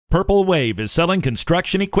Purple Wave is selling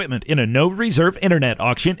construction equipment in a no-reserve internet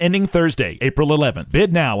auction ending Thursday, April 11th.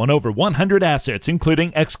 Bid now on over 100 assets,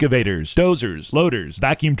 including excavators, dozers, loaders,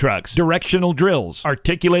 vacuum trucks, directional drills,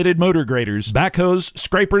 articulated motor graders, backhoes,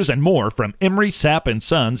 scrapers, and more from Emery, Sapp &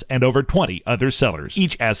 Sons and over 20 other sellers.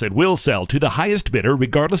 Each asset will sell to the highest bidder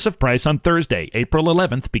regardless of price on Thursday, April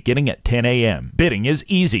 11th, beginning at 10 a.m. Bidding is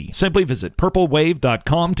easy. Simply visit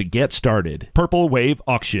purplewave.com to get started. Purple Wave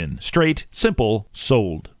Auction. Straight, simple,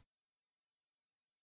 sold.